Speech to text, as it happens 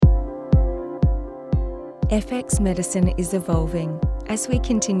FX Medicine is evolving. As we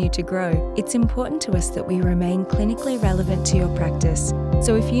continue to grow, it's important to us that we remain clinically relevant to your practice.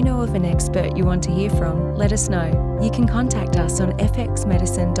 So if you know of an expert you want to hear from, let us know. You can contact us on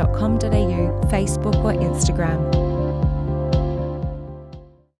fxmedicine.com.au, Facebook or Instagram.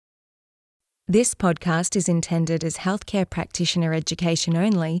 This podcast is intended as healthcare practitioner education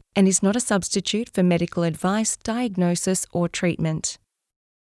only and is not a substitute for medical advice, diagnosis or treatment.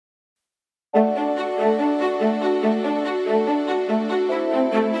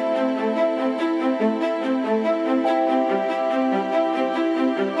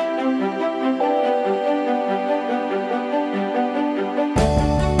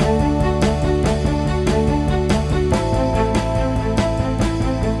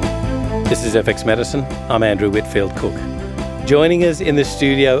 This is FX Medicine. I'm Andrew Whitfield Cook. Joining us in the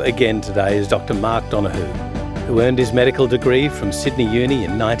studio again today is Dr. Mark Donohue, who earned his medical degree from Sydney Uni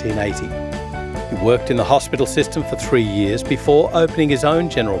in 1980. He worked in the hospital system for 3 years before opening his own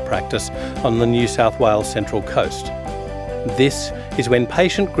general practice on the New South Wales Central Coast. This is when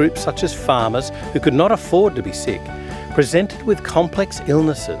patient groups such as farmers who could not afford to be sick presented with complex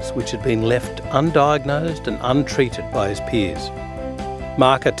illnesses which had been left undiagnosed and untreated by his peers.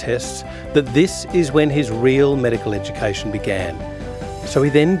 Mark attests that this is when his real medical education began. So he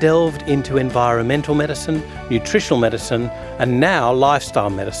then delved into environmental medicine, nutritional medicine, and now lifestyle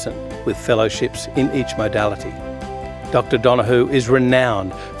medicine, with fellowships in each modality. Dr. Donohue is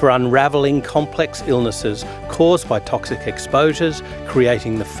renowned for unravelling complex illnesses caused by toxic exposures,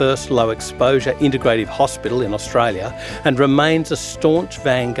 creating the first low-exposure integrative hospital in Australia, and remains a staunch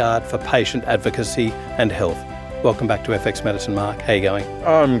vanguard for patient advocacy and health. Welcome back to FX Medicine, Mark. How are you going?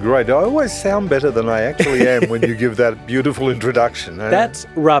 I'm great. I always sound better than I actually am when you give that beautiful introduction. That's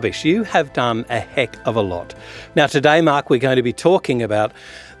rubbish. You have done a heck of a lot. Now today, Mark, we're going to be talking about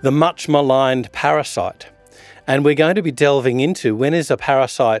the much maligned parasite. And we're going to be delving into when is a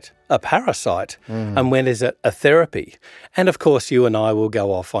parasite and when is it a therapy. And of course, you and I will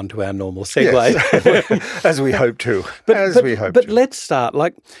go off onto our normal segue. Yes. As we hope to. But let's start.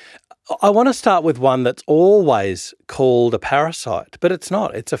 I want to start with one that's always called a parasite, but it's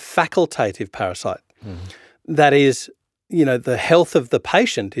not. It's a facultative parasite. That is, the health of the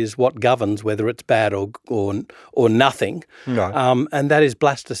patient is what governs whether it's bad or nothing. No. And that is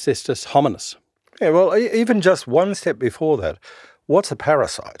Blastocystis hominis. Yeah, well, even just one step before that, what's a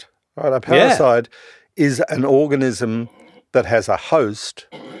parasite? Right? A parasite is an organism that has a host,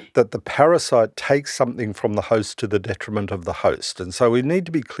 that the parasite takes something from the host to the detriment of the host. And so we need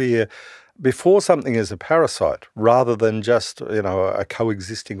to be clear, before something is a parasite, rather than just, a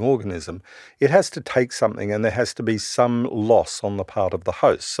coexisting organism, it has to take something and there has to be some loss on the part of the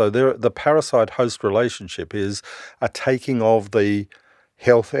host. So the parasite-host relationship is a taking of the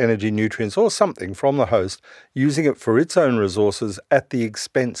health, energy, nutrients, or something from the host, using it for its own resources at the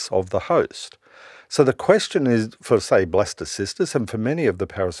expense of the host. So the question is, for, say, Blastocystis, and for many of the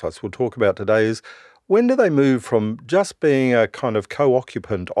parasites we'll talk about today, is when do they move from just being a kind of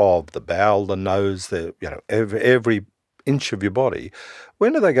co-occupant of the bowel, the nose, every inch of your body?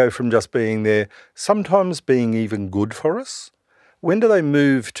 When do they go from just being there, sometimes being even good for us? When do they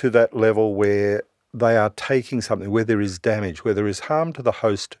move to that level where they are taking something, where there is damage, where there is harm to the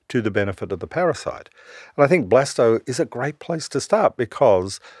host to the benefit of the parasite? And I think blasto is a great place to start,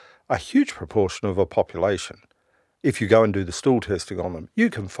 because a huge proportion of a population, if you go and do the stool testing on them, you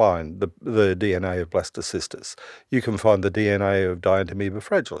can find the DNA of Blastocystis. You can find the DNA of Dientamoeba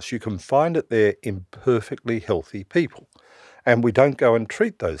fragilis. You can find it there in perfectly healthy people. And we don't go and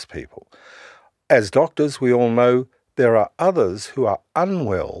treat those people. As doctors, we all know there are others who are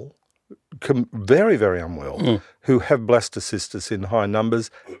unwell, very, very unwell, who have Blastocystis in high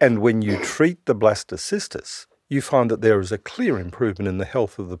numbers. And when you treat the Blastocystis, you find that there is a clear improvement in the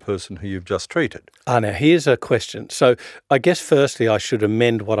health of the person who you've just treated. Now here's a question. So I guess firstly I should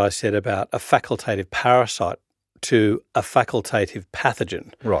amend what I said about a facultative parasite to a facultative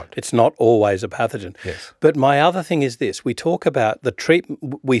pathogen. Right. It's not always a pathogen. Yes. But my other thing is this. We talk about the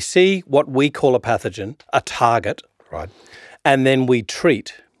treatment. We see what we call a pathogen, a target. Right. And then we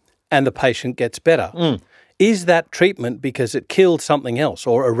treat and the patient gets better. Is that treatment because it killed something else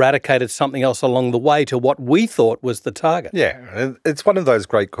or eradicated something else along the way to what we thought was the target? Yeah, it's one of those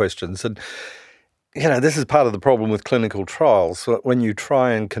great questions. And, this is part of the problem with clinical trials. When you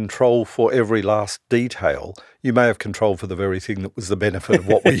try and control for every last detail, you may have controlled for the very thing that was the benefit of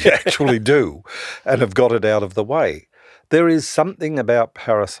what we actually do and have got it out of the way. There is something about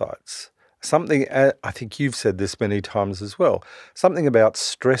parasites something, I think you've said this many times as well, something about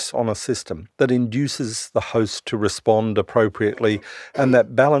stress on a system that induces the host to respond appropriately, and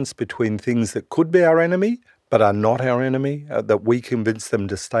that balance between things that could be our enemy but are not our enemy, that we convince them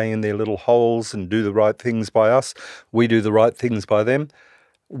to stay in their little holes and do the right things by us, we do the right things by them.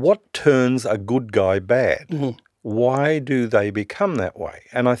 What turns a good guy bad? Mm-hmm. Why do they become that way?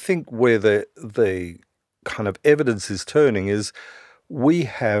 And I think where the kind of evidence is turning is we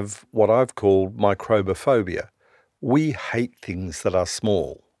have what I've called microbophobia. We hate things that are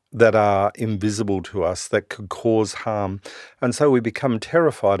small, that are invisible to us, that could cause harm. And so we become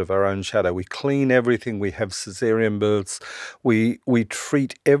terrified of our own shadow. We clean everything. We have cesarean births. We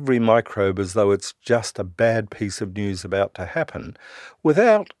treat every microbe as though it's just a bad piece of news about to happen,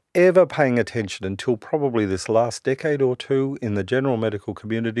 without ever paying attention until probably this last decade or two in the general medical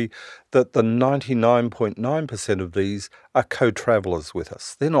community that the 99.9% of these are co-travelers with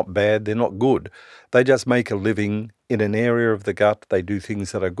us. They're not bad, they're not good. They just make a living in an area of the gut. They do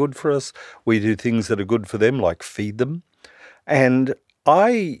things that are good for us. We do things that are good for them, like feed them. And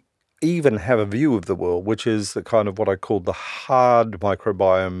I even have a view of the world, which is the kind of what I call the hard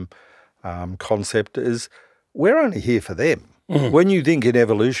microbiome concept, is we're only here for them. Mm-hmm. When you think in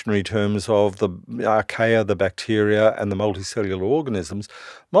evolutionary terms of the archaea, the bacteria, and the multicellular organisms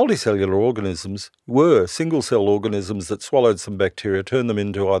were single-cell organisms that swallowed some bacteria, turned them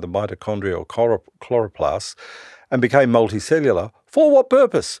into either mitochondria or chloroplasts, and became multicellular. For what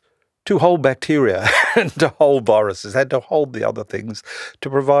purpose? To hold bacteria and to hold viruses, and to hold the other things, to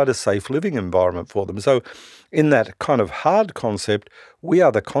provide a safe living environment for them. So in that kind of hard concept, we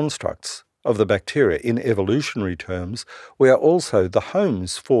are the constructs of the bacteria. In evolutionary terms, we are also the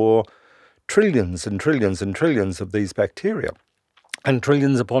homes for trillions and trillions and trillions of these bacteria, and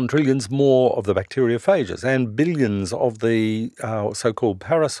trillions upon trillions more of the bacteriophages, and billions of the so-called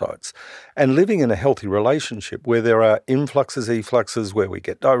parasites. And living in a healthy relationship where there are influxes, effluxes, where we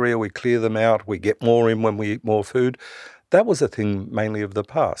get diarrhea, we clear them out, we get more in when we eat more food, that was a thing mainly of the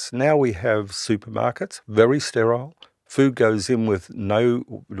past. Now we have supermarkets, very sterile. Food goes in with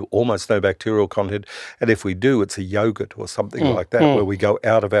almost no bacterial content, and if we do, it's a yogurt or something like that, where we go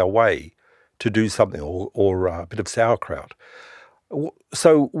out of our way to do something, or a bit of sauerkraut.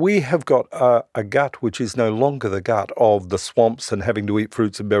 So we have got a gut which is no longer the gut of the swamps and having to eat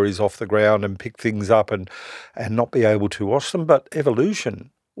fruits and berries off the ground and pick things up and not be able to wash them, but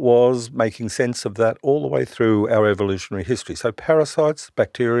evolution was making sense of that all the way through our evolutionary history. So parasites,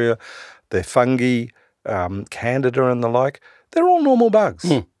 bacteria, they're fungi, Candida and the like, they're all normal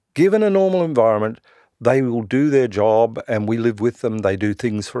bugs. Given a normal environment, they will do their job, and we live with them. They do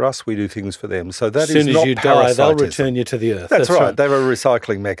things for us, we do things for them. So that is not parasitism. As soon as you die, they'll return you to the earth. That's right. They're a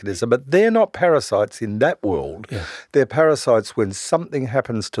recycling mechanism, but they're not parasites in that world. Yeah. They're parasites when something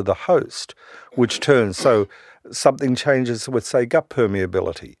happens to the host, which turns, so something changes with, say, gut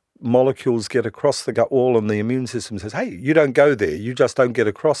permeability. Molecules get across the gut wall and the immune system says, hey, you don't go there, you just don't get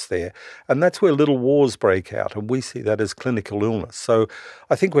across there. And that's where little wars break out, and we see that as clinical illness. So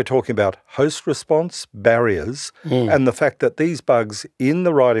I think we're talking about host response, barriers, and the fact that these bugs in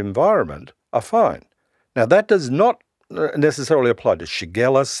the right environment are fine. Now, that does not necessarily apply to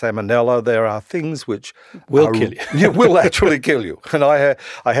Shigella, Salmonella. There are things which will kill you. Yeah, will actually kill you. And I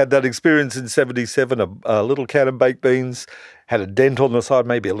had that experience in 1977, a little can of baked beans, had a dent on the side,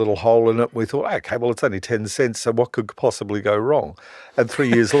 maybe a little hole in it. We thought, okay, well, it's only 10 cents, so what could possibly go wrong? And 3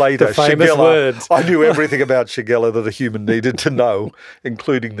 years later, the famous Shigella, words. I knew everything about Shigella that a human needed to know,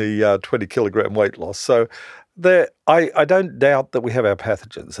 including the 20-kilogram weight loss. So I don't doubt that we have our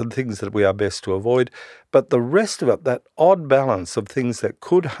pathogens and things that we are best to avoid, but the rest of it, that odd balance of things that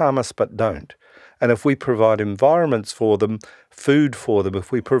could harm us but don't, and if we provide environments for them, food for them,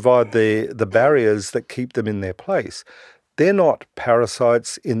 if we provide the barriers that keep them in their place, they're not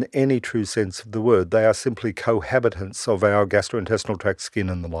parasites in any true sense of the word. They are simply cohabitants of our gastrointestinal tract, skin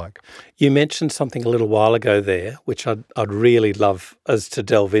and the like. You mentioned something a little while ago there, which I'd really love us to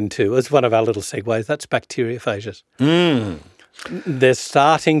delve into as one of our little segues. That's bacteriophages. They're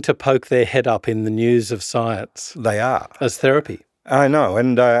starting to poke their head up in the news of science. They are. As therapy. I know,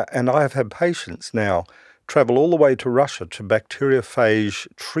 and I have had patients now travel all the way to Russia to bacteriophage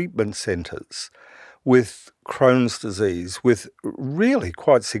treatment centres with Crohn's disease, with really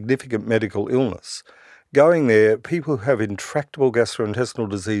quite significant medical illness. Going there, people who have intractable gastrointestinal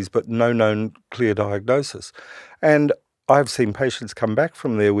disease but no known clear diagnosis. And I've seen patients come back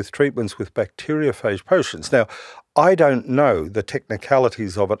from there with treatments with bacteriophage potions. Now, I don't know the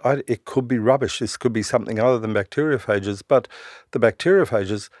technicalities of it. It could be rubbish. This could be something other than bacteriophages, but the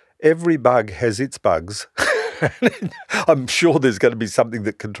bacteriophages, every bug has its bugs. I'm sure there's going to be something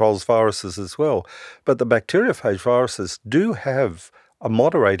that controls viruses as well. But the bacteriophage viruses do have a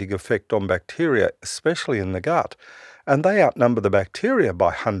moderating effect on bacteria, especially in the gut. And they outnumber the bacteria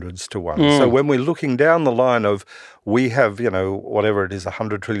by hundreds to one. So when we're looking down the line of, we have, whatever it is,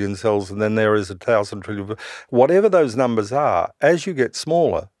 100 trillion cells, and then there is 1,000 trillion, whatever those numbers are, as you get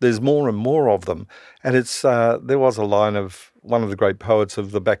smaller, there's more and more of them. And it's there was a line of one of the great poets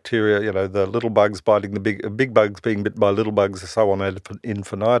of the bacteria, the little bugs biting the big bugs being bit by little bugs, and so on ad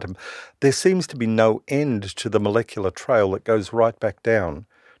infinitum. There seems to be no end to the molecular trail that goes right back down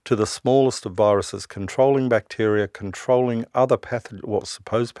to the smallest of viruses, controlling bacteria, controlling other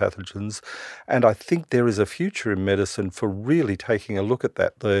supposed pathogens. And I think there is a future in medicine for really taking a look at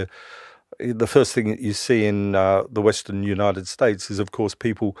that. The first thing that you see in the Western United States is, of course,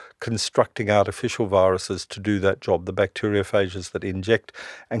 people constructing artificial viruses to do that job, the bacteriophages that inject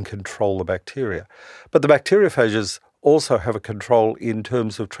and control the bacteria. But the bacteriophages also have a control in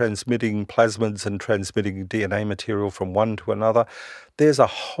terms of transmitting plasmids and transmitting DNA material from one to another. There's a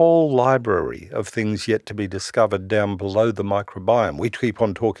whole library of things yet to be discovered down below the microbiome. We keep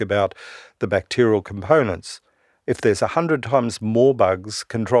on talking about the bacterial components. If there's 100 times more bugs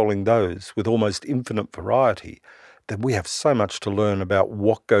controlling those with almost infinite variety, then we have so much to learn about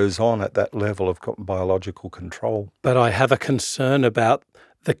what goes on at that level of biological control. But I have a concern about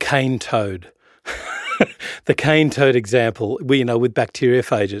the cane toad. The cane toad example, with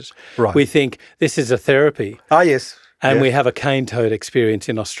bacteriophages. Right. We think this is a therapy. Ah, yes. And yes. we have a cane toad experience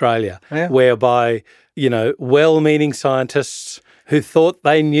in Australia, whereby, well-meaning scientists who thought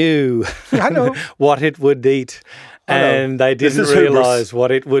they knew what it would eat, and they didn't realise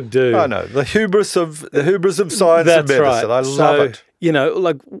what it would do. I know. The hubris of science and medicine. Right. I love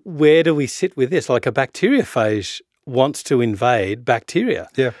it. Where do we sit with this? Like, a bacteriophage wants to invade bacteria.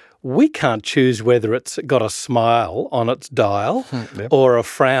 Yeah. We can't choose whether it's got a smile on its dial or a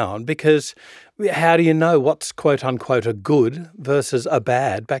frown, because how do you know what's quote-unquote a good versus a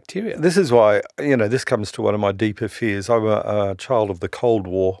bad bacteria? This is why, this comes to one of my deeper fears. I'm a child of the Cold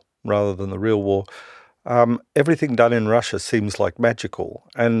War rather than the real war. Everything done in Russia seems like magical,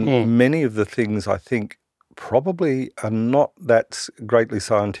 and many of the things, I think, probably are not that greatly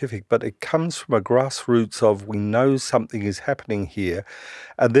scientific, but it comes from a grassroots of, we know something is happening here,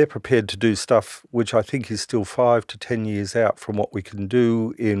 and they're prepared to do stuff which I think is still 5 to 10 years out from what we can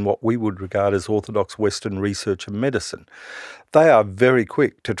do in what we would regard as orthodox Western research and medicine. They are very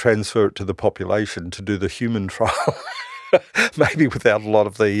quick to transfer it to the population to do the human trial. Maybe without a lot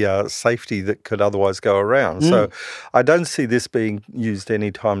of the safety that could otherwise go around. So I don't see this being used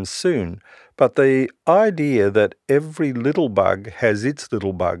anytime soon. But the idea that every little bug has its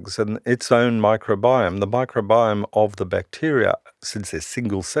little bugs and its own microbiome, the microbiome of the bacteria, since they're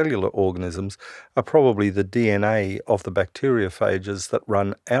single cellular organisms, are probably the DNA of the bacteriophages that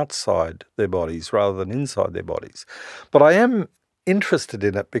run outside their bodies rather than inside their bodies. But I am interested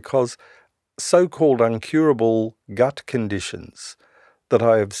in it because so-called uncurable gut conditions that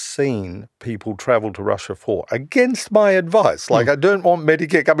I have seen people travel to Russia for, against my advice. Like, I don't want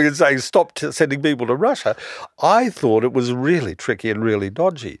Medicare coming and saying, stop sending people to Russia. I thought it was really tricky and really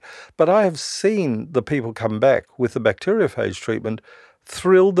dodgy. But I have seen the people come back with the bacteriophage treatment,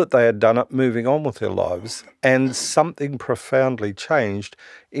 thrilled that they had done it, moving on with their lives, and something profoundly changed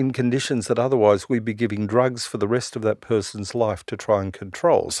in conditions that otherwise we'd be giving drugs for the rest of that person's life to try and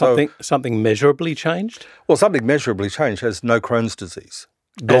control. Something measurably changed? Well, something measurably changed as no Crohn's disease.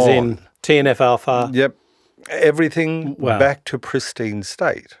 Gone. As in TNF-alpha? Yep. Everything back to pristine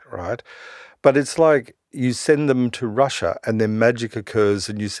state, right? But it's like you send them to Russia and then magic occurs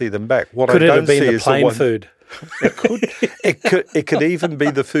and you see them back. Could it have been the plain food? It could even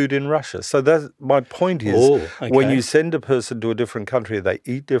be the food in Russia. So that my point is, when you send a person to a different country, they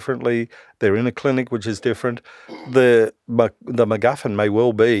eat differently. They're in a clinic which is different. The MacGuffin may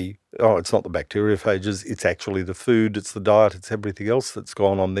well be, it's not the bacteriophages, it's actually the food, it's the diet, it's everything else that's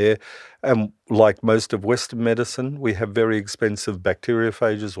gone on there. And like most of Western medicine, we have very expensive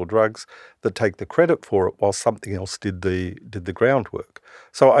bacteriophages or drugs that take the credit for it while something else did the groundwork.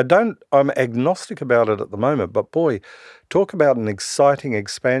 So I'm agnostic about it at the moment, but boy, talk about an exciting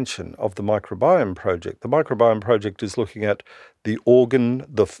expansion of the microbiome project. The microbiome project is looking at the organ,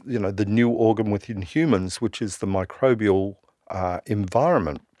 the new organ within humans, which is the microbial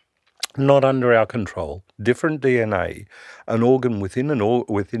environment. Not under our control, different DNA, an organ within an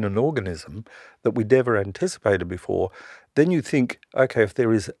organism that we never anticipated before. Then you think, okay, if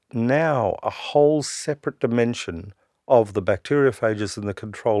there is now a whole separate dimension of the bacteriophages and the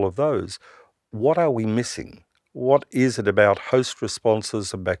control of those, what are we missing? What is it about host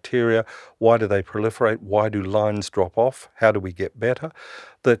responses and bacteria? Why do they proliferate? Why do lines drop off? How do we get better?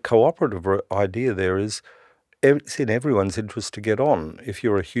 The cooperative idea there is it's in everyone's interest to get on. If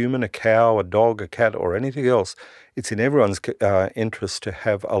you're a human, a cow, a dog, a cat, or anything else, it's in everyone's interest to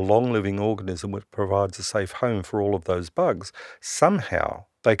have a long-living organism which provides a safe home for all of those bugs. Somehow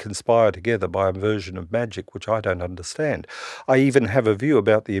they conspire together by a version of magic, which I don't understand. I even have a view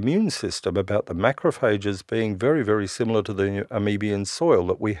about the immune system, about the macrophages being very, very similar to the amoebian soil,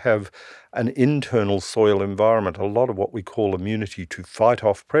 that we have an internal soil environment. A lot of what we call immunity to fight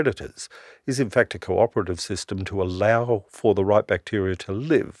off predators is in fact a cooperative system to allow for the right bacteria to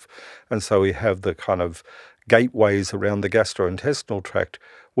live. And so we have the kind of gateways around the gastrointestinal tract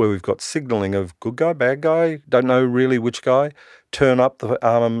where we've got signalling of good guy, bad guy, don't know really which guy, turn up the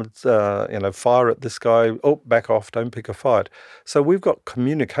armaments, fire at this guy, oh, back off, don't pick a fight. So we've got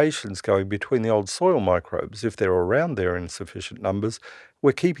communications going between the old soil microbes. If they're around there in sufficient numbers,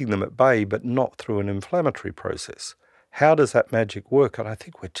 we're keeping them at bay, but not through an inflammatory process. How does that magic work? And I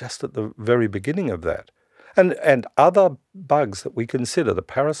think we're just at the very beginning of that. And other bugs that we consider, the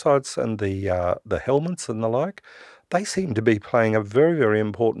parasites and the helminths and the like, they seem to be playing a very, very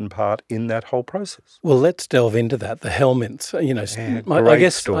important part in that whole process. Well, let's delve into that. The helminths,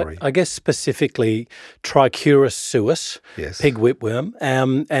 I guess specifically Trichuris suis, yes. Pig whipworm,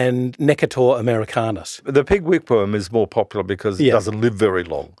 and Necator americanus. The pig whipworm is more popular because it doesn't live very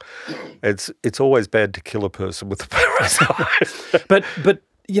long. It's always bad to kill a person with a parasite. But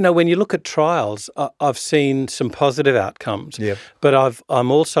when you look at trials, I've seen some positive outcomes. Yep. But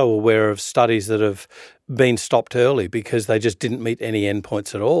I'm also aware of studies that have been stopped early because they just didn't meet any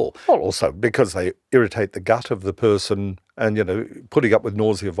endpoints at all. Well, also because they irritate the gut of the person, and putting up with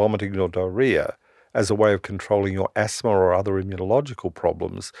nausea, vomiting, or diarrhea as a way of controlling your asthma or other immunological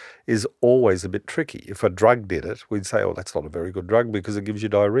problems is always a bit tricky. If a drug did it, we'd say, oh, that's not a very good drug because it gives you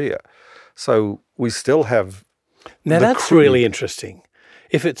diarrhea. So we still have. Now that's really interesting.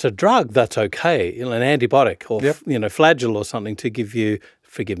 If it's a drug, that's okay, an antibiotic or Flagyl or something to give you,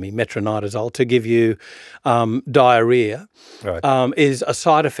 forgive me, metronidazole to give you diarrhea, right. Is a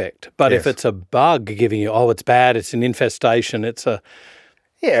side effect. But if it's a bug giving you, oh, it's bad, it's an infestation, it's a...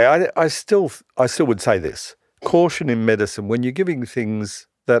 Yeah, I still would say this. Caution in medicine, when you're giving things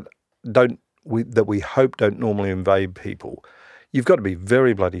that we hope don't normally invade people, you've got to be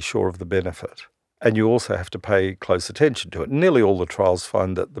very bloody sure of the benefit. And you also have to pay close attention to it. Nearly all the trials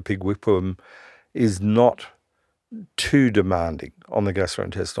find that the pig whipworm is not too demanding on the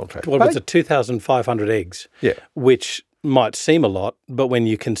gastrointestinal tract. What was it, 2,500 eggs? Yeah. Which might seem a lot, but when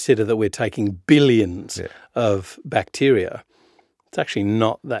you consider that we're taking billions of bacteria, it's actually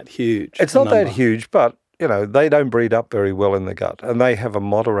not that huge. It's not that huge, but they don't breed up very well in the gut, and they have a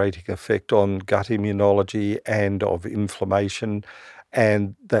moderating effect on gut immunology and of inflammation.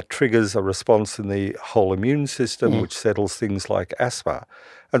 And that triggers a response in the whole immune system, which settles things like asthma.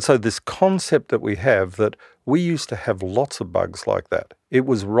 And so this concept that we have that we used to have lots of bugs like that. It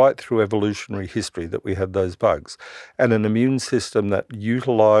was right through evolutionary history that we had those bugs. And an immune system that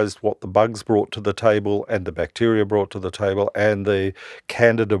utilized what the bugs brought to the table and the bacteria brought to the table and the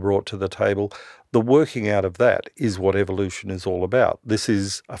candida brought to the table. The working out of that is what evolution is all about. This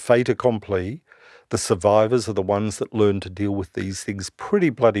is a fait accompli. The survivors are the ones that learn to deal with these things pretty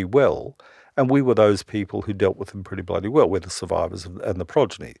bloody well, and we were those people who dealt with them pretty bloody well. We're the survivors and the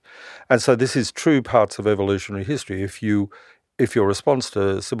progeny. And so this is true parts of evolutionary history. If your response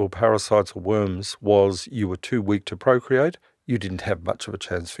to simple parasites or worms was you were too weak to procreate, you didn't have much of a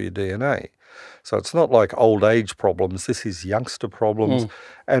chance for your DNA. So it's not like old age problems. This is youngster problems.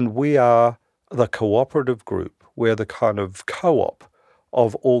 And we are the cooperative group. We're the kind of co-op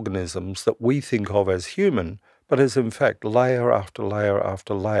of organisms that we think of as human, but as in fact layer after layer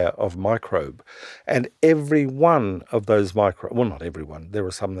after layer of microbe. And every one of those well, not every one, there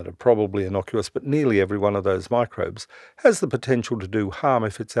are some that are probably innocuous, but nearly every one of those microbes has the potential to do harm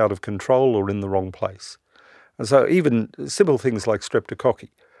if it's out of control or in the wrong place. And so even simple things like streptococci,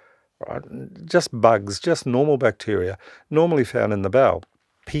 right? Just bugs, just normal bacteria, normally found in the bowel.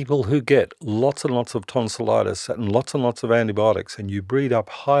 People who get lots and lots of tonsillitis and lots of antibiotics, and you breed up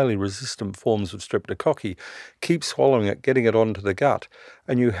highly resistant forms of streptococci, keep swallowing it, getting it onto the gut,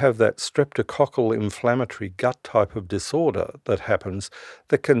 and you have that streptococcal inflammatory gut type of disorder that happens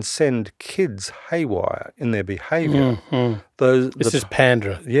that can send kids haywire in their behaviour. This is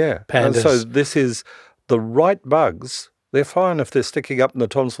Pandra. Yeah. Pandas. And so this is the right bugs They're fine if they're sticking up in the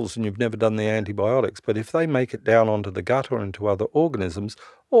tonsils and you've never done the antibiotics. But if they make it down onto the gut or into other organisms,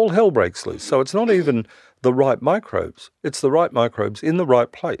 all hell breaks loose. So it's not even the right microbes. It's the right microbes in the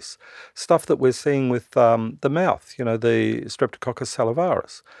right place. Stuff that we're seeing with the mouth, the Streptococcus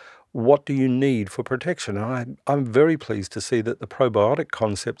salivarius. What do you need for protection? And I'm very pleased to see that the probiotic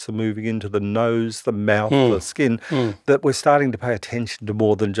concepts are moving into the nose, the mouth, the skin, that we're starting to pay attention to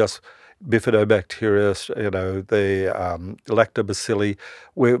more than just bifidobacteria, the lactobacilli.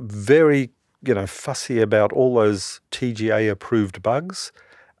 We're very, fussy about all those TGA-approved bugs.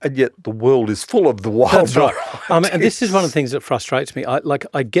 And yet the world is full of the wild. That's right. And this is one of the things that frustrates me.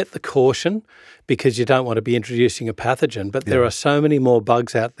 I get the caution because you don't want to be introducing a pathogen, but there are so many more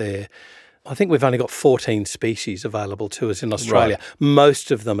bugs out there. I think we've only got 14 species available to us in Australia. Right.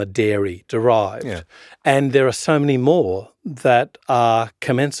 Most of them are dairy derived. Yeah. And there are so many more that are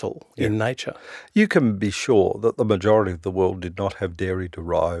commensal in nature. You can be sure that the majority of the world did not have dairy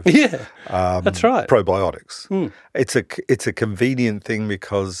derived that's right. probiotics. It's a convenient thing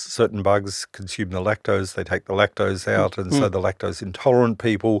because certain bugs consume the lactose, they take the lactose out, and so the lactose intolerant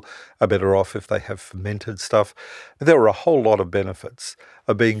people are better off if they have fermented stuff. There are a whole lot of benefits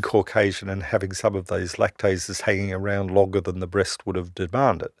of being Caucasian and having some of these lactases hanging around longer than the breast would have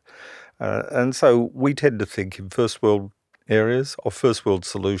demanded. And so we tend to think in first world areas or first world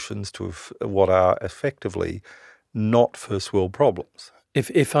solutions to what are effectively not first world problems.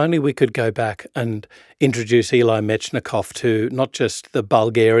 If only we could go back and introduce Eli Metchnikoff to not just the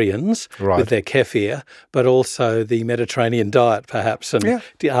Bulgarians with their kefir, but also the Mediterranean diet, perhaps, and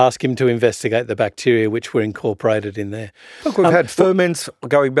ask him to investigate the bacteria which were incorporated in there. Look, we've had ferments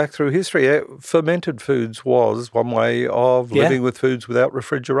going back through history. Fermented foods was one way of living with foods without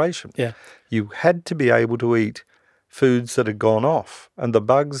refrigeration. Yeah. You had to be able to eat foods that had gone off, and the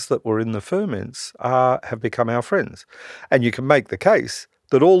bugs that were in the ferments have become our friends. And you can make the case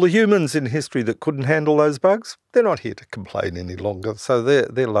that all the humans in history that couldn't handle those bugs, they're not here to complain any longer, so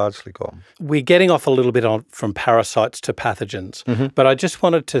they're largely gone. We're getting off a little bit from parasites to pathogens, but I just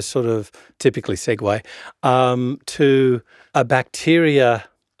wanted to sort of typically segue to a bacteria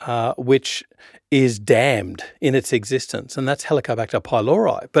which is damned in its existence, and that's Helicobacter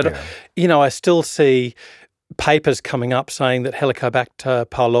pylori. But, I still see papers coming up saying that Helicobacter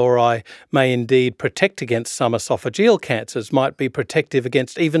pylori may indeed protect against some esophageal cancers, might be protective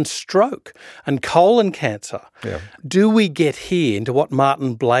against even stroke and colon cancer. Yeah. Do we get here into what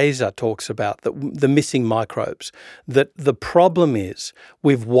Martin Blaser talks about, the missing microbes, that the problem is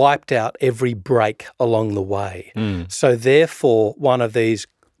we've wiped out every break along the way. So therefore, one of these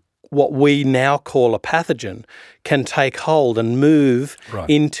what we now call a pathogen can take hold and move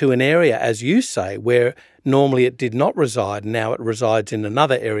into an area, as you say, where normally it did not reside, now it resides in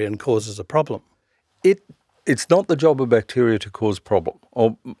another area and causes a problem. It's not the job of bacteria to cause problem.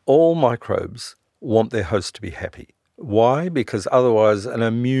 All microbes want their host to be happy. Why? Because otherwise an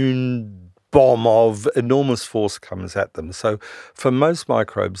immune bomb of enormous force comes at them. So for most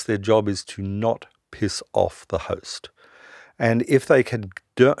microbes, their job is to not piss off the host. And if they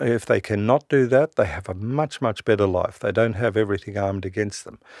cannot do that, they have a much, much better life. They don't have everything armed against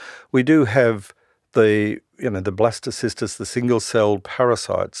them. We do have the blastocystis, the single-celled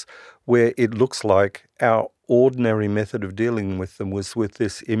parasites, where it looks like our ordinary method of dealing with them was with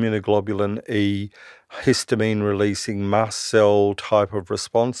this immunoglobulin E, histamine-releasing mast cell type of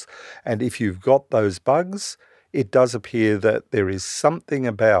response. And if you've got those bugs, it does appear that there is something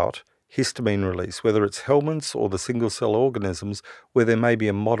about histamine release, whether it's helminths or the single-cell organisms, where there may be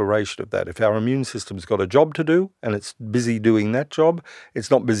a moderation of that. If our immune system's got a job to do and it's busy doing that job,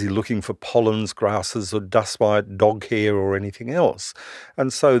 it's not busy looking for pollens, grasses or dust mite, dog hair or anything else.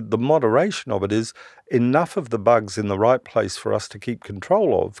 And so the moderation of it is enough of the bugs in the right place for us to keep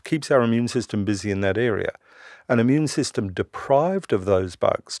control of, keeps our immune system busy in that area. An immune system deprived of those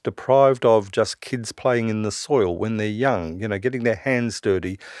bugs, deprived of just kids playing in the soil when they're young, getting their hands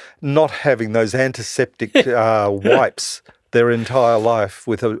dirty, not having those antiseptic wipes their entire life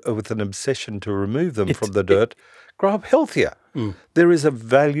with an obsession to remove them from the dirt, grow up healthier. There is a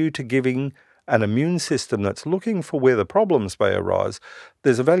value to giving an immune system that's looking for where the problems may arise.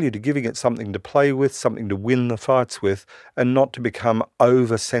 There's a value to giving it something to play with, something to win the fights with, and not to become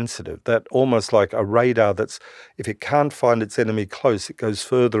oversensitive. That almost like a radar that's, if it can't find its enemy close, it goes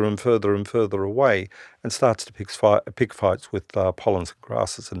further and further and further away and starts to pick fights with pollens and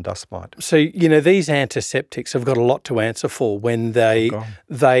grasses and dust mite. So, these antiseptics have got a lot to answer for when they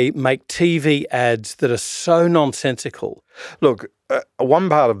make TV ads that are so nonsensical. Look, one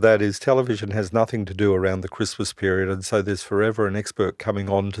part of that is television has nothing to do around the Christmas period, and so there's forever an expert coming coming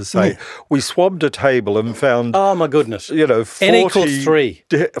on to say, we swabbed a table and found, oh my goodness, 40, N equals 3.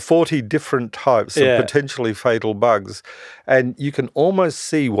 40 different types of potentially fatal bugs. And you can almost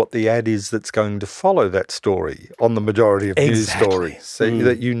see what the ad is that's going to follow that story on the majority of news stories. So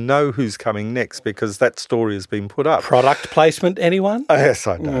that you know who's coming next because that story has been put up. Product placement, anyone? Yes,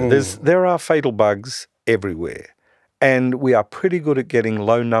 I know. There are fatal bugs everywhere. And we are pretty good at getting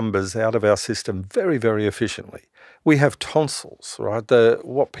low numbers out of our system very, very efficiently. We have tonsils, right?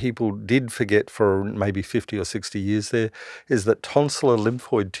 What people did forget for maybe 50 or 60 years there is that tonsillar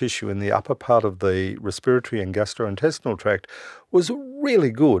lymphoid tissue in the upper part of the respiratory and gastrointestinal tract was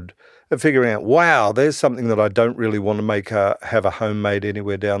really good at figuring out, wow, there's something that I don't really want to have a home made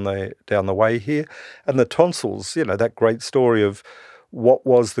anywhere down the way here. And the tonsils, that great story of what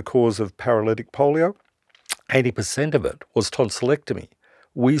was the cause of paralytic polio, 80% of it was tonsillectomy.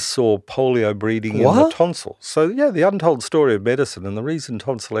 We saw polio breeding in the tonsils. So, the untold story of medicine, and the reason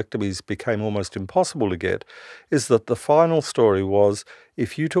tonsillectomies became almost impossible to get is that the final story was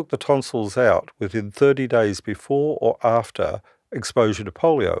if you took the tonsils out within 30 days before or after exposure to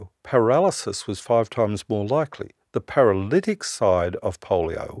polio, paralysis was 5 times more likely. The paralytic side of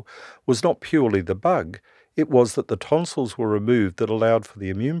polio was not purely the bug. It was that the tonsils were removed that allowed for the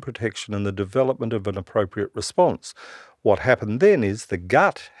immune protection and the development of an appropriate response. What happened then is the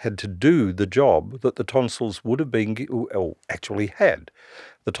gut had to do the job that the tonsils would have been, or actually had.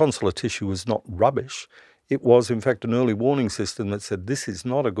 The tonsillar tissue was not rubbish. It was, in fact, an early warning system that said, this is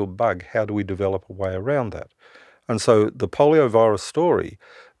not a good bug. How do we develop a way around that? And so the poliovirus story,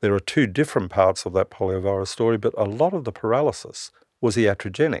 there are 2 different parts of that poliovirus story, but a lot of the paralysis was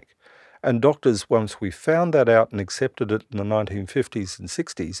iatrogenic. And doctors, once we found that out and accepted it in the 1950s and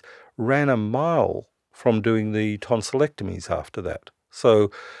 60s, ran a mile from doing the tonsillectomies after that.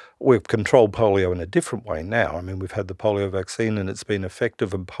 So we've controlled polio in a different way now. I mean, we've had the polio vaccine and it's been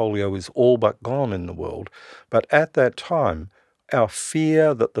effective and polio is all but gone in the world. But at that time, our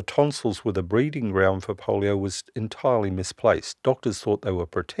fear that the tonsils were the breeding ground for polio was entirely misplaced. Doctors thought they were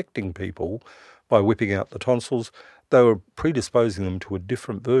protecting people by whipping out the tonsils. They were predisposing them to a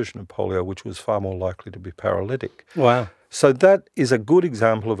different version of polio, which was far more likely to be paralytic. Wow. So that is a good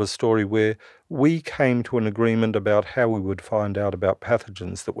example of a story where we came to an agreement about how we would find out about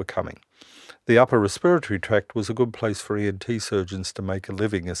pathogens that were coming. The upper respiratory tract was a good place for ENT surgeons to make a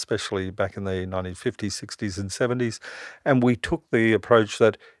living, especially back in the 1950s, 60s and 70s. And we took the approach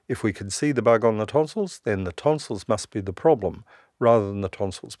that if we can see the bug on the tonsils, then the tonsils must be the problem, rather than the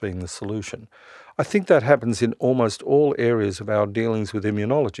tonsils being the solution. I think that happens in almost all areas of our dealings with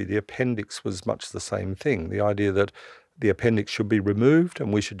immunology. The appendix was much the same thing. The idea that the appendix should be removed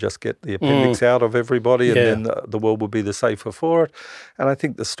and we should just get the appendix out of everybody and then the world will be the safer for it. And I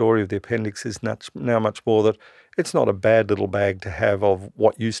think the story of the appendix is now much more that it's not a bad little bag to have of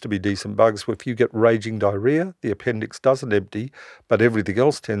what used to be decent bugs. If you get raging diarrhea, the appendix doesn't empty, but everything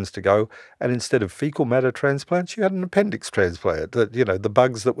else tends to go. And instead of fecal matter transplants, you had an appendix transplant. That, the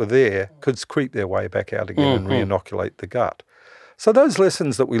bugs that were there could creep their way back out again and re-inoculate the gut. So those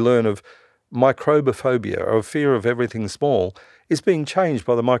lessons that we learn of microbophobia, or fear of everything small, is being changed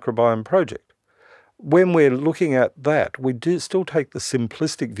by the Microbiome Project. When we're looking at that, we do still take the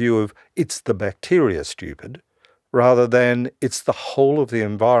simplistic view of it's the bacteria, stupid, rather than it's the whole of the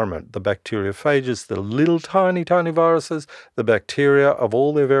environment, the bacteriophages, the little tiny, tiny viruses, the bacteria of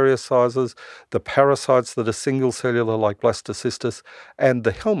all their various sizes, the parasites that are single cellular like blastocystis, and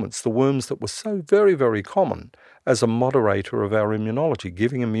the helminths, the worms that were so very, very common as a moderator of our immunology,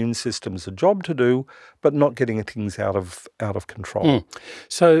 giving immune systems a job to do, but not getting things out of control.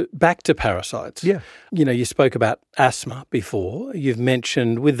 So back to parasites. Yeah. You spoke about asthma before. You've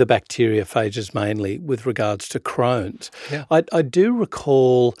mentioned with the bacteriophages mainly with regards to Crohn's. Yeah. I do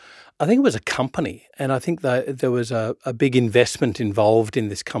recall, I think it was a company, and I think there was a big investment involved in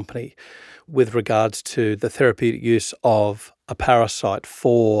this company with regards to the therapeutic use of a parasite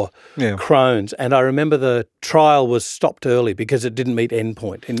for Crohn's. And I remember the trial was stopped early because it didn't meet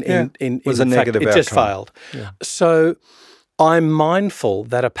endpoint. It was a negative outcome. It just failed. Yeah. So I'm mindful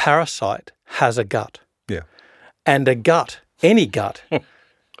that a parasite has a gut. Yeah. And a gut, any gut,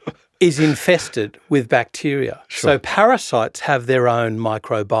 is infested with bacteria. Sure. So parasites have their own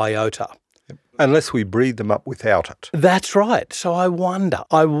microbiota. Unless we breed them up without it. That's right. So I wonder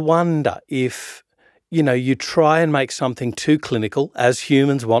if, you try and make something too clinical, as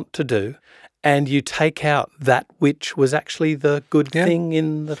humans want to do, and you take out that which was actually the good thing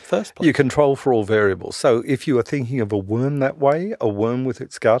in the first place. You control for all variables. So if you are thinking of a worm that way, a worm with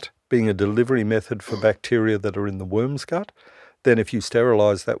its gut being a delivery method for bacteria that are in the worm's gut, then if you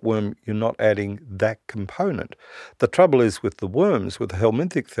sterilize that worm, you're not adding that component. The trouble is with the worms, with the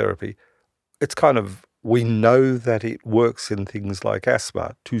helminthic therapy, it's kind of, we know that it works in things like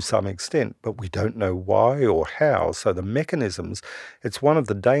asthma to some extent, but we don't know why or how. So the mechanisms, it's one of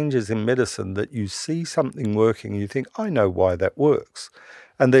the dangers in medicine that you see something working and you think, I know why that works.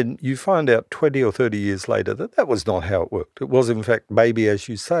 And then you find out 20 or 30 years later that that was not how it worked. It was, in fact, maybe, as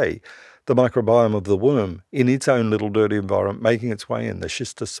you say, the microbiome of the worm in its own little dirty environment making its way in, the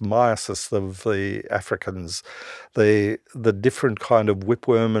schistosomiasis of the Africans, the different kind of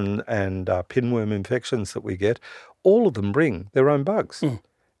whipworm and pinworm infections that we get, all of them bring their own bugs.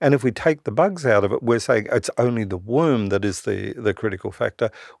 And if we take the bugs out of it, we're saying it's only the worm that is the critical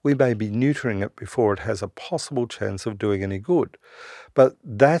factor. We may be neutering it before it has a possible chance of doing any good. But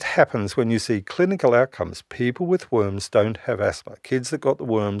that happens when you see clinical outcomes. People with worms don't have asthma. Kids that got the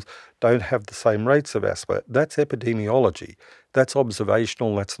worms don't have the same rates of asthma. That's epidemiology. That's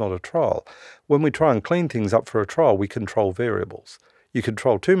observational. That's not a trial. When we try and clean things up for a trial, we control variables. You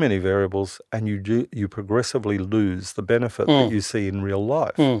control too many variables and you progressively lose the benefit that you see in real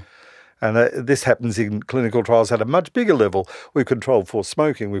life. And this happens in clinical trials at a much bigger level. We've controlled for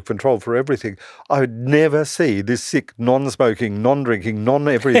smoking. We've controlled for everything. I would never see this sick, non-smoking, non-drinking,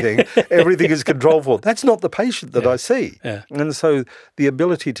 non-everything. Everything is controlled for. That's not the patient that I see. And so the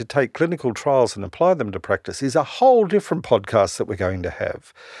ability to take clinical trials and apply them to practice is a whole different podcast that we're going to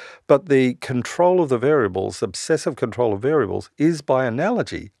have. But the control of the variables, obsessive control of variables, is by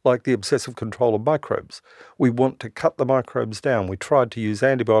analogy like the obsessive control of microbes. We want to cut the microbes down. We tried to use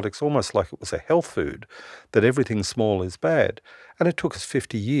antibiotics almost like it was a health food, that everything small is bad. And it took us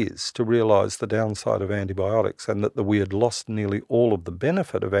 50 years to realise the downside of antibiotics and that we had lost nearly all of the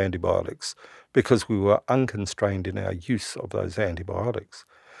benefit of antibiotics because we were unconstrained in our use of those antibiotics.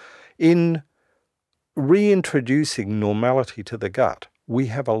 In reintroducing normality to the gut, we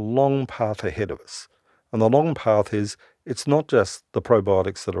have a long path ahead of us. And the long path is, it's not just the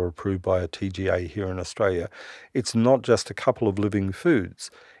probiotics that are approved by a TGA here in Australia. It's not just a couple of living foods.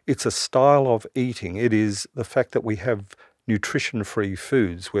 It's a style of eating. It is the fact that we have nutrition-free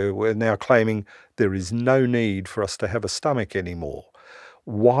foods where we're now claiming there is no need for us to have a stomach anymore.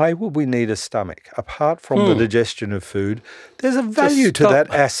 Why would we need a stomach? Apart from the digestion of food, there's a value to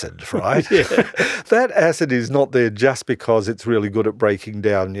that acid, right? That acid is not there just because it's really good at breaking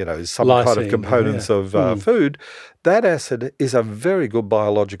down, some lysine, kind of components of food. That acid is a very good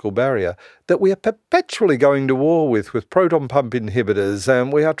biological barrier that we are perpetually going to war with proton pump inhibitors,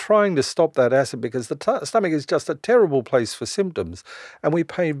 and we are trying to stop that acid because the stomach is just a terrible place for symptoms, and we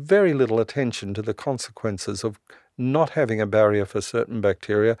pay very little attention to the consequences of not having a barrier for certain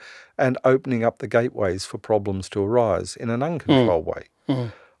bacteria and opening up the gateways for problems to arise in an uncontrolled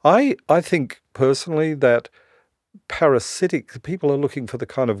way. I think personally that people are looking for the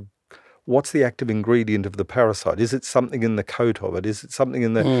kind of, what's the active ingredient of the parasite? Is it something in the coat of it? Is it something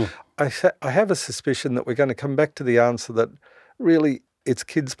in the... I have a suspicion that we're going to come back to the answer that really it's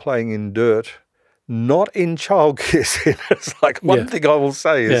kids playing in dirt, not in childcare centres. Like one thing I will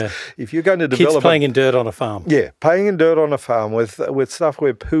say is if you're going to develop... Kids playing in dirt on a farm. Yeah, playing in dirt on a farm with stuff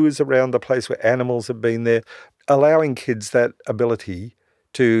where poo is around the place, where animals have been there, allowing kids that ability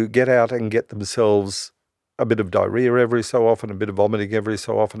to get out and get themselves a bit of diarrhea every so often, a bit of vomiting every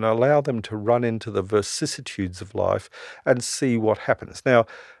so often, allow them to run into the vicissitudes of life and see what happens. Now,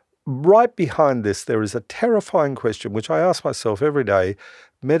 right behind this, there is a terrifying question, which I ask myself every day.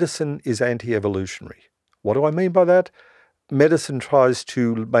 Medicine is anti-evolutionary. What do I mean by that? Medicine tries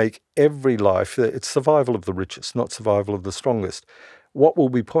to make every life, it's survival of the richest, not survival of the strongest. What will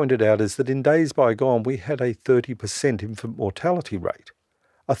be pointed out is that in days bygone, we had a 30% infant mortality rate.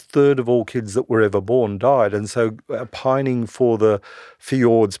 A third of all kids that were ever born died. And so pining for the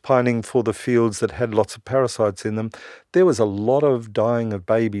fjords, pining for the fields that had lots of parasites in them, there was a lot of dying of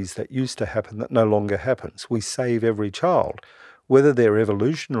babies that used to happen that no longer happens. We save every child. Whether they're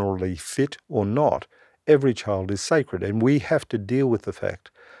evolutionarily fit or not, every child is sacred. And we have to deal with the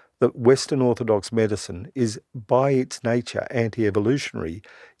fact that Western Orthodox medicine is by its nature anti-evolutionary,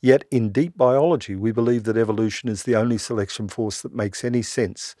 yet in deep biology we believe that evolution is the only selection force that makes any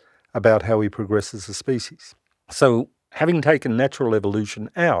sense about how we progress as a species. So having taken natural evolution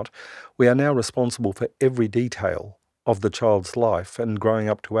out, we are now responsible for every detail of the child's life and growing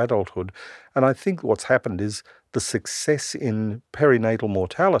up to adulthood. And I think what's happened is the success in perinatal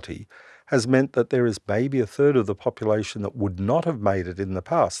mortality has meant that there is maybe a third of the population that would not have made it in the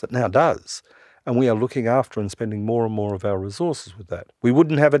past that now does. And we are looking after and spending more and more of our resources with that. We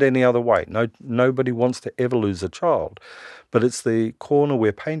wouldn't have it any other way. Nobody wants to ever lose a child. But it's the corner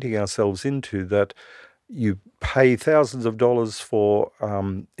we're painting ourselves into that, You pay thousands of dollars for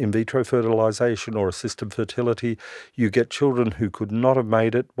in vitro fertilization or assisted fertility. You get children who could not have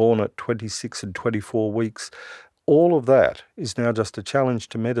made it, born at 26 and 24 weeks. All of that is now just a challenge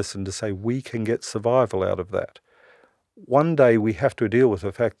to medicine to say we can get survival out of that. One day we have to deal with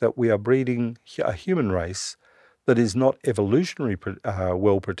the fact that we are breeding a human race that is not evolutionary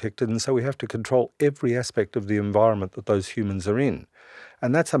well protected, and so we have to control every aspect of the environment that those humans are in.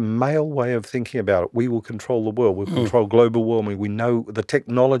 And that's a male way of thinking about it. We will control the world. We'll control global warming. We know the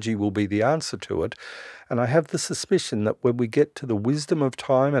technology will be the answer to it. And I have the suspicion that when we get to the wisdom of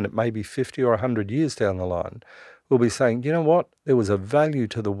time, and it may be 50 or 100 years down the line, we'll be saying, you know what? There was a value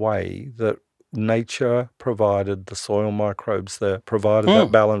to the way that nature provided the soil microbes there, provided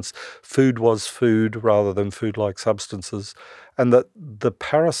that balance. Food was food rather than food-like substances. And that the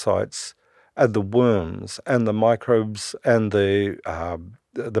parasites and the worms and the microbes and the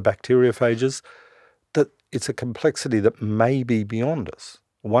bacteriophages, that it's a complexity that may be beyond us.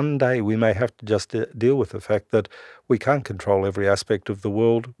 One day we may have to just deal with the fact that we can't control every aspect of the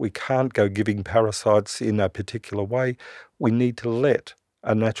world. We can't go giving parasites in a particular way. We need to let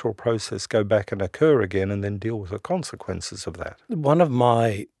a natural process go back and occur again and then deal with the consequences of that. One of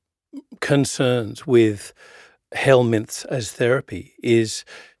my concerns with helminths as therapy is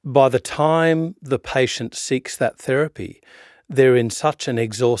by the time the patient seeks that therapy, they're in such an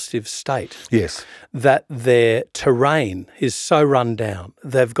exhaustive state. Yes. That their terrain is so run down.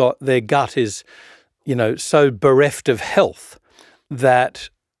 They've got, their gut is, so bereft of health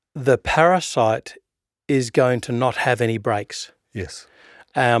that the parasite is going to not have any breaks. Yes.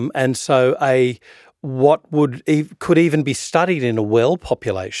 And so what could even be studied in a well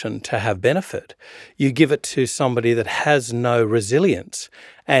population to have benefit, you give it to somebody that has no resilience,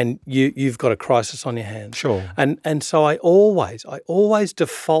 and you've got a crisis on your hands. Sure. And so I always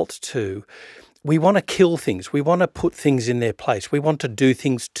default to, we want to kill things, we want to put things in their place, we want to do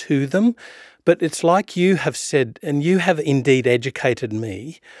things to them. But it's like you have said, and you have indeed educated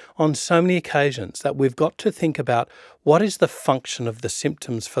me on so many occasions, that we've got to think about what is the function of the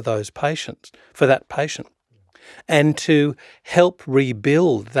symptoms for those patients, for that patient. And to help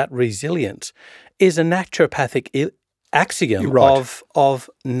rebuild that resilience is a naturopathic axiom of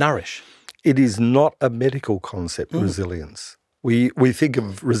nourish. It is not a medical concept, resilience. We think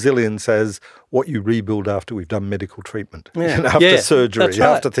of resilience as what you rebuild after we've done medical treatment, after surgery,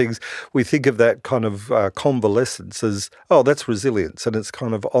 after things. We think of that kind of convalescence as, that's resilience, and it's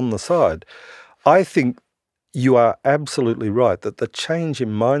kind of on the side. I think you are absolutely right that the change in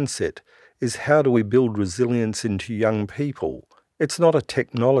mindset is how do we build resilience into young people. It's not a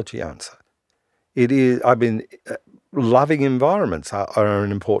technology answer. It is, loving environments are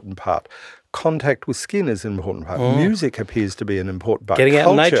an important part. Contact with skin is an important part. Music appears to be an important part. Getting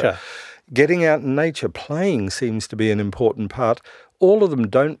out in nature. Getting out in nature, playing seems to be an important part. All of them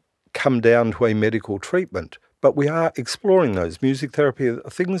don't come down to a medical treatment, but we are exploring those. Music therapy,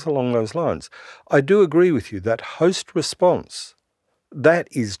 things along those lines. I do agree with you that host response, that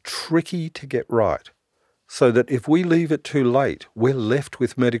is tricky to get right. So that if we leave it too late, we're left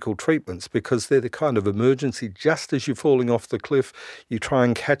with medical treatments because they're the kind of emergency. Just as you're falling off the cliff, you try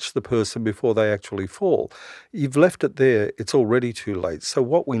and catch the person before they actually fall. You've left it there, it's already too late. So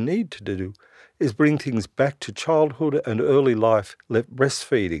what we need to do is bring things back to childhood and early life,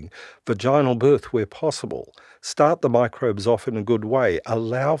 breastfeeding, vaginal birth where possible. Start the microbes off in a good way.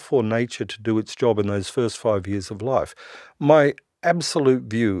 Allow for nature to do its job in those first 5 years of life. My absolute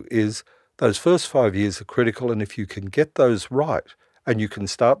view is those first 5 years are critical, and if you can get those right and you can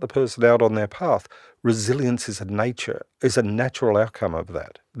start the person out on their path, resilience is a natural outcome of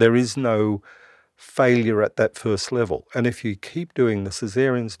that. There is no failure at that first level. And if you keep doing the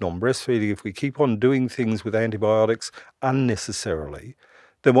caesareans, non-breastfeeding, if we keep on doing things with antibiotics unnecessarily,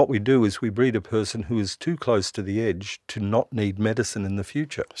 then what we do is we breed a person who is too close to the edge to not need medicine in the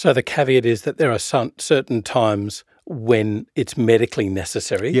future. So the caveat is that there are certain times when it's medically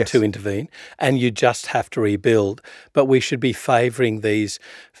necessary to intervene, and you just have to rebuild. But we should be favouring these,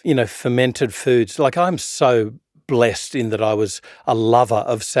 fermented foods. Like, I'm so blessed in that I was a lover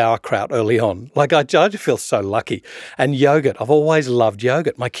of sauerkraut early on. Like, I just feel so lucky. And yogurt, I've always loved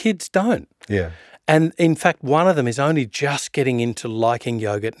yogurt. My kids don't. Yeah. And in fact, one of them is only just getting into liking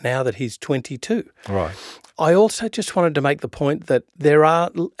yogurt now that he's 22. Right. I also just wanted to make the point that there are,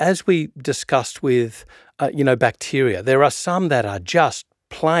 as we discussed with, bacteria, there are some that are just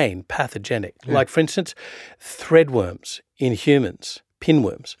plain pathogenic. Yeah. Like, for instance, threadworms in humans,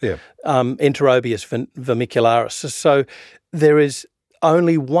 pinworms, Enterobius vermicularis. So there is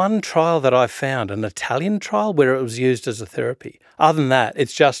only one trial that I found, an Italian trial, where it was used as a therapy. Other than that,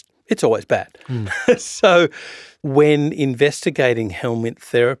 it's it's always bad. So when investigating helminth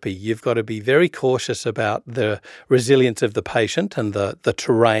therapy, you've got to be very cautious about the resilience of the patient and the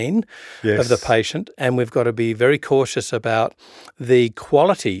terrain of the patient, and we've got to be very cautious about the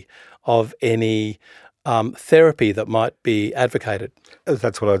quality of any therapy that might be advocated.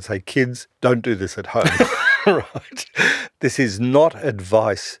 That's what I'd say. Kids, don't do this at home. Right? This is not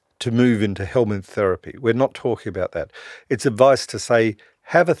advice to move into helminth therapy. We're not talking about that. It's advice to say,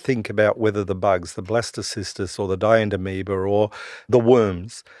 have a think about whether the bugs, the blastocystis or the dientamoeba or the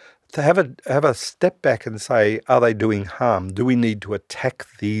worms, to have a step back and say, are they doing harm? Do we need to attack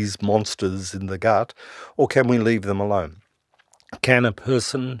these monsters in the gut, or can we leave them alone? Can a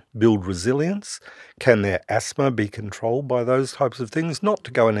person build resilience? Can their asthma be controlled by those types of things? Not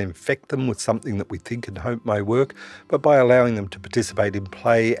to go and infect them with something that we think and hope may work, but by allowing them to participate in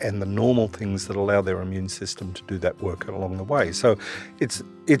play and the normal things that allow their immune system to do that work along the way. So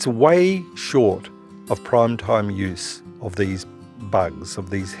it's way short of prime time use of these bugs, of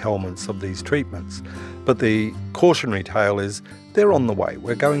these helminths, of these treatments. But the cautionary tale is they're on the way.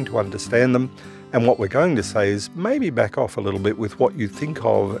 We're going to understand them. And what we're going to say is maybe back off a little bit with what you think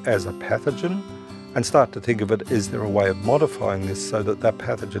of as a pathogen and start to think of it, is there a way of modifying this so that that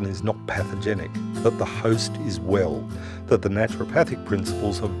pathogen is not pathogenic, that the host is well, that the naturopathic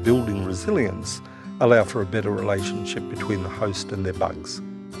principles of building resilience allow for a better relationship between the host and their bugs.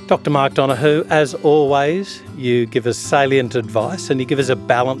 Dr. Mark Donohue, as always, you give us salient advice and you give us a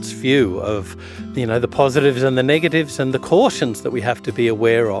balanced view of, the positives and the negatives and the cautions that we have to be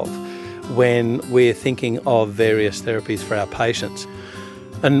aware of when we're thinking of various therapies for our patients.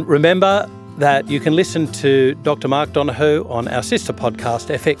 And remember that you can listen to Dr. Mark Donohue on our sister podcast,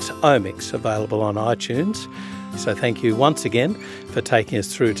 FX Omics, available on iTunes. So thank you once again for taking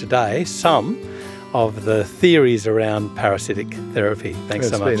us through today some of the theories around parasitic therapy. Thanks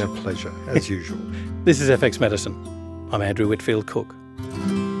so much. It's been a pleasure, as usual. This is FX Medicine. I'm Andrew Whitfield Cook.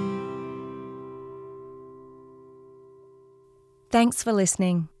 Thanks for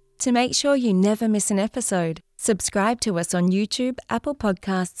listening. To make sure you never miss an episode, subscribe to us on YouTube, Apple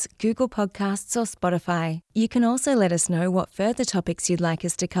Podcasts, Google Podcasts or Spotify. You can also let us know what further topics you'd like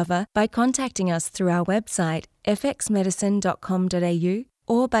us to cover by contacting us through our website fxmedicine.com.au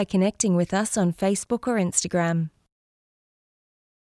or by connecting with us on Facebook or Instagram.